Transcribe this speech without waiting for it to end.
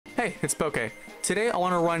Hey, it's Pokaie. Today I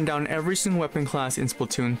want to run down every single weapon class in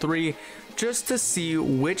Splatoon 3 just to see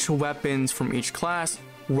which weapons from each class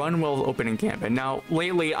run well with opening Gambit. Now,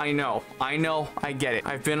 lately, I get it.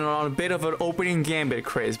 I've been on a bit of an opening Gambit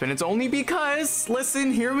craze, but it's only because,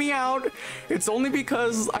 listen, hear me out. It's only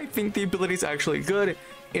because I think the ability is actually good.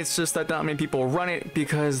 It's just that not many people run it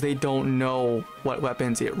because they don't know what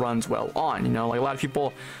weapons it runs well on. You know, like a lot of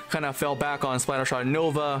people kind of fell back on Splattershot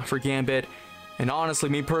Nova for Gambit. And honestly,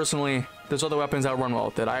 me personally, there's other weapons that run well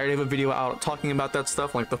with it. I already have a video out talking about that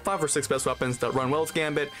stuff, like the 5 or 6 best weapons that run well with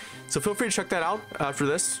Gambit. So feel free to check that out after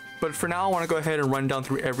this. But for now, I want to go ahead and run down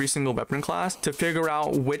through every single weapon class to figure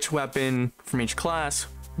out which weapon from each class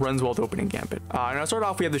runs well with opening Gambit. And to start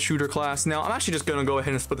off, we have the shooter class. Now, I'm actually just going to go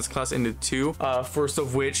ahead and split this class into two. First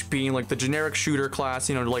of which being like the generic shooter class,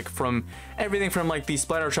 you know, like from everything from like the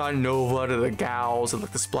Splattershot Nova to the Gals and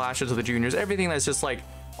like the Splashes to the Juniors, everything that's just like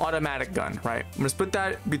automatic gun, right? I'm gonna split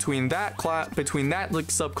that between that like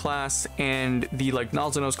subclass and the like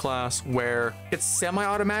Nalzanos class where it's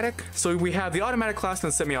semi-automatic. So we have the automatic class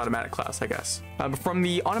and the semi-automatic class, I guess. From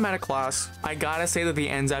the automatic class, I gotta say that the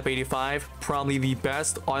NZAP 85 probably the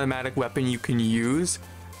best automatic weapon you can use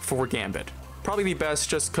for Gambit. Probably the best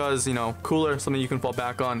just because, you know, cooler, something you can fall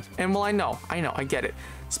back on. And well, I get it.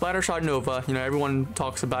 Splattershot Nova, you know, everyone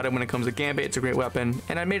talks about it when it comes to Gambit. It's a great weapon,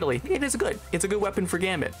 and admittedly, it is good. It's a good weapon for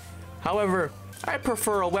Gambit. However, I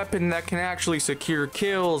prefer a weapon that can actually secure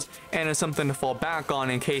kills and is something to fall back on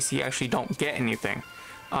in case you actually don't get anything.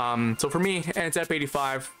 So for me, and it's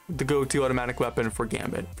F85, the go-to automatic weapon for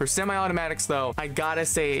Gambit. For semi-automatics, though, I gotta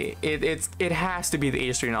say it has to be the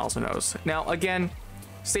H3 Nalzanos. Now, again,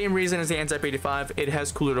 same reason as the NZAP 85, it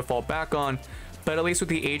has cooler to fall back on. But at least with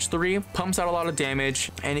the H3, pumps out a lot of damage,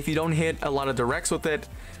 and if you don't hit a lot of directs with it,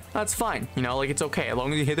 that's fine. You know, like it's okay. As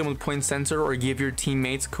long as you hit them with point sensor or give your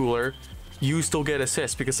teammates cooler, you still get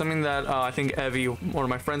assists. Because something that I think Evie, one of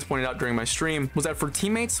my friends, pointed out during my stream was that for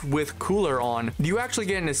teammates with cooler on, you actually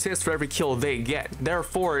get an assist for every kill they get.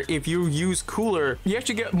 Therefore, if you use cooler, you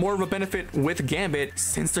actually get more of a benefit with Gambit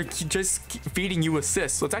since they're just feeding you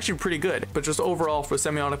assists. So it's actually pretty good. But just overall, for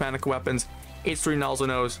semi-automatic weapons, H3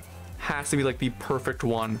 Nalzanos has to be like the perfect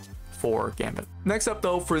one for Gambit. Next up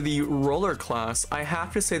though, for the roller class, I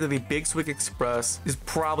have to say that the Big Swig Express is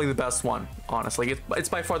probably the best one, honestly. It's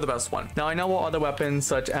by far the best one. Now I know other weapons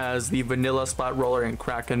such as the Vanilla Splat Roller and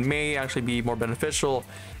Kraken may actually be more beneficial,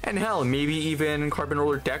 and hell, maybe even Carbon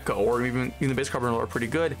Roller Deco or even the base Carbon Roller are pretty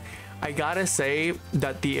good. I gotta say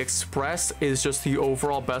that the Express is just the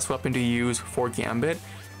overall best weapon to use for Gambit,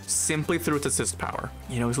 simply through its assist power.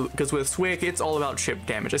 You know, because with Swig, it's all about chip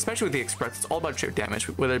damage, especially with the Express. It's all about chip damage,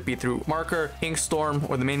 whether it be through Marker, Ink Storm,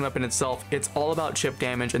 or the main weapon itself. It's all about chip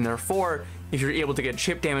damage, and therefore, if you're able to get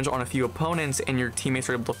chip damage on a few opponents and your teammates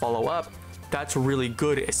are able to follow up, that's really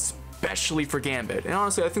good, especially for Gambit. And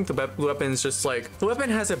honestly, I think the weapon is just like, the weapon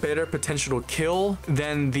has a better potential to kill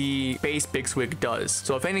than the base Big Swig does.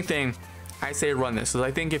 So if anything, I say run this, because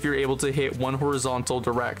I think if you're able to hit one horizontal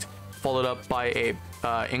direct, followed up by a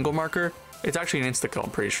angle marker, it's actually an insta kill, I'm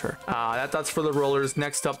pretty sure. That's for the rollers.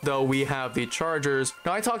 Next up though, we have the chargers.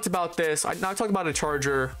 Now I talked about this, I talked about a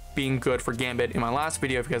charger being good for Gambit in my last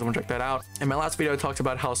video, if you guys want to check that out. In my last video, I talked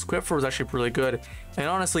about how Squiffer was actually really good, and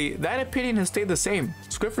honestly, that opinion has stayed the same.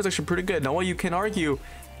 Squiffer is actually pretty good. Now while you can argue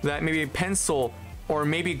that maybe Pencil or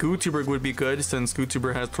maybe Gutuber would be good, since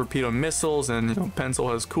Gutuber has torpedo missiles and, you know,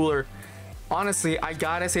 Pencil has cooler, honestly, I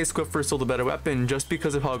gotta say Squiffer is still the better weapon just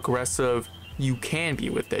because of how aggressive you can be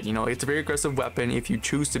with it. You know, it's a very aggressive weapon if you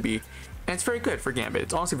choose to be, and it's very good for Gambit.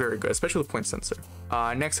 It's honestly very good, especially with point sensor.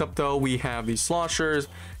 Next up though, we have the Sloshers.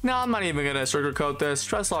 Now I'm not even gonna sugarcoat this.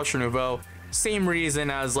 Try Slosher Nouveau. Same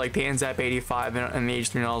reason as like the NZAP 85 and the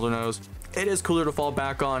H3 Nalzanos. It is cooler to fall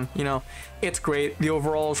back on, you know, it's great. The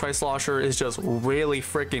overall Tri-Slosher is just really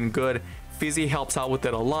freaking good. Fizzy helps out with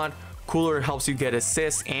it a lot. Cooler helps you get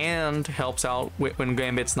assists and helps out when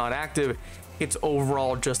Gambit's not active. It's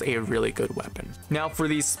overall just a really good weapon. Now for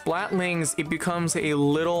these Splatlings, it becomes a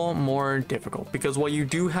little more difficult because while you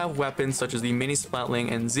do have weapons such as the Mini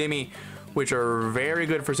Splatling and Zimmy, which are very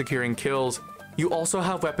good for securing kills, you also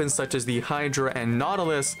have weapons such as the Hydra and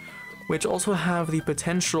Nautilus, which also have the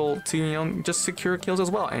potential to, you know, just secure kills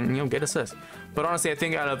as well and, you know, get assists. But honestly, I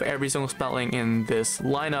think out of every single Splatling in this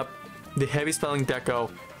lineup, the Heavy Splatling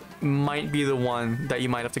Deco might be the one that you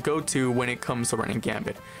might have to go to when it comes to running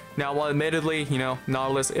Gambit. Now, while admittedly, you know,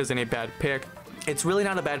 Nautilus isn't a bad pick, it's really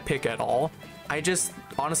not a bad pick at all.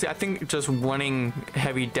 Honestly, I think just running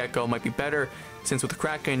Heavy Deco might be better, since with the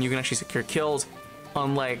Kraken, you can actually secure kills.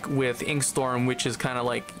 unlike with Inkstorm, which is kind of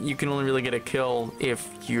like you can only really get a kill if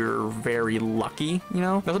you're very lucky, you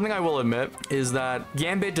know? Now, something I will admit is that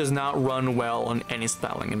Gambit does not run well on any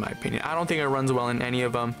spelling, in my opinion. I don't think it runs well in any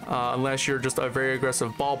of them, unless you're just a very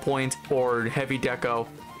aggressive ballpoint or heavy deco.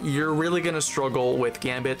 You're really gonna struggle with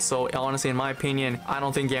Gambit, so honestly, in my opinion, I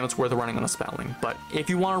don't think Gambit's worth running on a spelling. But if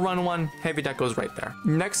you want to run one, heavy deco's right there.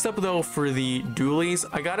 Next up though, for the dualies,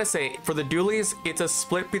 I gotta say, for the dualies, it's a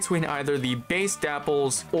split between either the base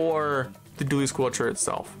dapples or the dualie squelcher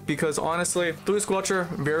itself, because honestly, dualie squelcher,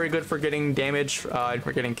 very good for getting damage and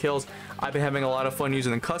for getting kills. I've been having a lot of fun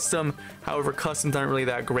using the custom. However, customs aren't really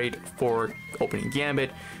that great for opening Gambit,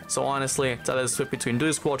 so honestly, it's either a split between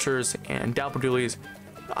dualie squelchers and dapple dualies.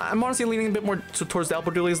 I'm honestly leaning a bit more towards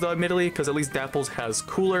dapple dualies though, admittedly, because at least dapples has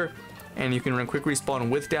cooler and you can run quick respawn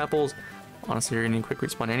with dapples. Honestly, you're gonna need quick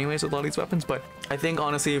respawn anyways with a lot of these weapons, but I think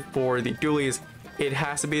honestly for the dualies, it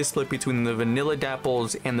has to be a split between the vanilla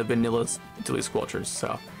dapples and the vanilla dualie squelchers.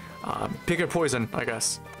 So pick your poison, I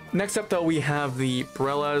guess. Next up though, we have the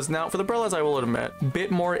Brellas. Now for the Brellas, I will admit, a bit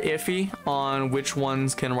more iffy on which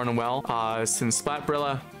ones can run well. Since Splat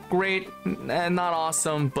Brella, great, not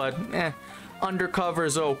awesome, but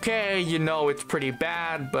Undercover's okay, you know, it's pretty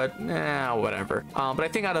bad, but whatever. But I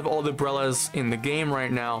think out of all the Brellas in the game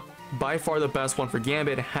right now, by far the best one for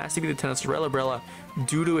Gambit has to be the Tenestrella Brella,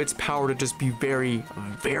 due to its power to just be very,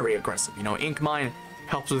 very aggressive. You know, Ink Mine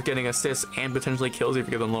helps with getting assists and potentially kills if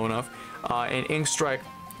you get them low enough. And Ink Strike,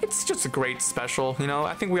 it's just a great special, you know.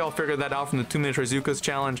 I think we all figured that out from the 2-minute Trizuka's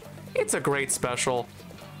challenge. It's a great special.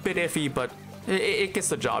 Bit iffy, but it gets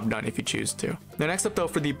the job done if you choose to. Now, next up though,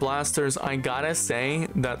 for the blasters, I gotta say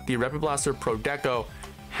that the Rapid Blaster Pro Deco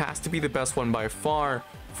has to be the best one by far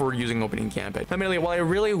for using opening Gambit. Admittedly, while I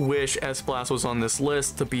really wish S-Blast was on this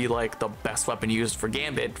list to be like the best weapon used for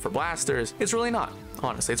Gambit for blasters, it's really not.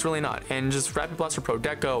 Honestly, it's really not. And just Rapid Blaster Pro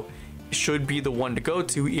Deco should be the one to go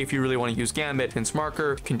to if you really want to use Gambit. Since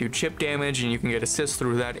Marker can do chip damage and you can get assists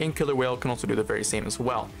through that, and Killer Whale can also do the very same as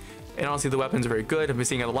well. And honestly, the weapon's very good. I've been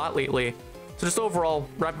seeing it a lot lately. So just overall,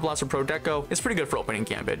 Rapid Blaster Pro Deco is pretty good for opening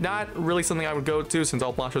Gambit. Not really something I would go to since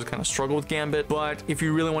all blasters kind of struggle with Gambit, but if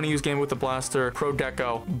you really want to use Gambit with the blaster, Pro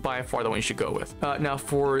Deco, by far the one you should go with. Now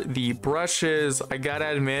for the brushes, I gotta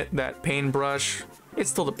admit that Paintbrush, it's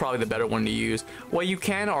still probably the better one to use. While you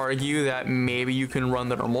can argue that maybe you can run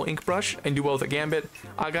the normal ink brush and do well with a Gambit,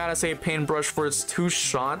 I gotta say Paintbrush, for its 2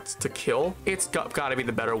 shots to kill, it's gotta be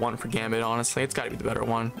the better one for Gambit, honestly. It's gotta be the better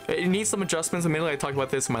one. It needs some adjustments. Admittedly, I talked about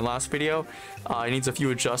this in my last video. It needs a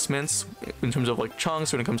few adjustments in terms of like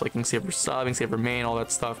chunks when it comes to like Ink Saver sub, Ink Saver main, all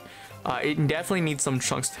that stuff. It definitely needs some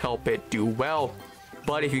chunks to help it do well,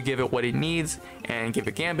 but if you give it what it needs and give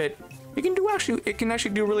it Gambit, it can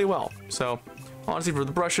actually do really well. So honestly, for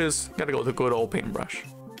the brushes, gotta go with a good old Paintbrush.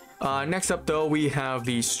 Next up though, we have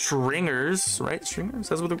the stringers, right? Stringers,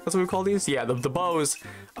 that's what we call these? Yeah, the bows.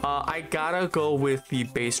 I gotta go with the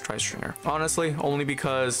base Tri-Stringer. Honestly, only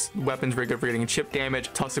because the weapon's very good for getting chip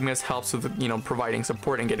damage. Toxicness helps with, you know, providing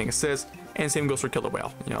support and getting assists. And same goes for Killer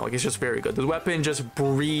Whale. You know, like it's just very good. The weapon just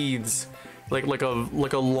breathes like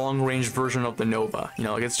a long-range version of the Nova. You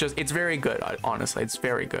know, like it's very good. Honestly, it's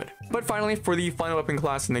very good. But finally, for the final weapon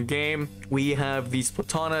class in the game, we have the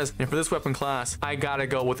Splatonas, and for this weapon class, I gotta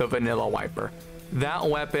go with a Vanilla Wiper. That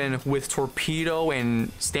weapon with Torpedo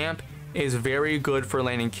and Stamp is very good for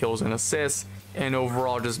landing kills and assists, and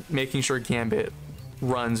overall just making sure Gambit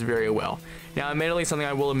runs very well. Now, admittedly, something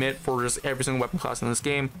I will admit for just every single weapon class in this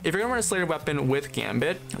game, if you're gonna run a Slayer weapon with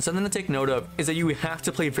Gambit, something to take note of is that you have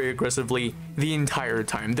to play very aggressively the entire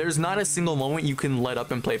time. There's not a single moment you can let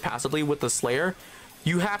up and play passively with the Slayer.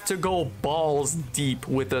 You have to go balls deep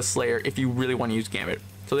with the Slayer if you really want to use Gambit.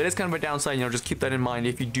 So that is kind of a downside, you know, just keep that in mind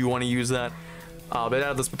if you do want to use that. But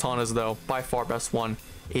out of the Splatonas though, by far best one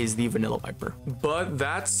is the Vanilla Viper. But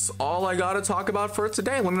that's all I gotta talk about for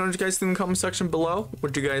today. Let me know what you guys think in the comment section below.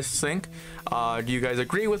 What do you guys think? Do you guys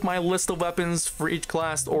agree with my list of weapons for each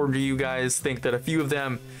class, or do you guys think that a few of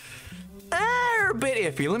them are a bit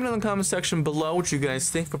iffy? Let me know in the comment section below what you guys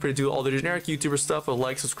think. Feel free to do all the generic YouTuber stuff of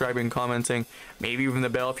like, subscribing, commenting, maybe even the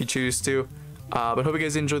bell if you choose to. But hope you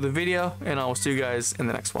guys enjoyed the video, and I will see you guys in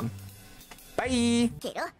the next one. Bye!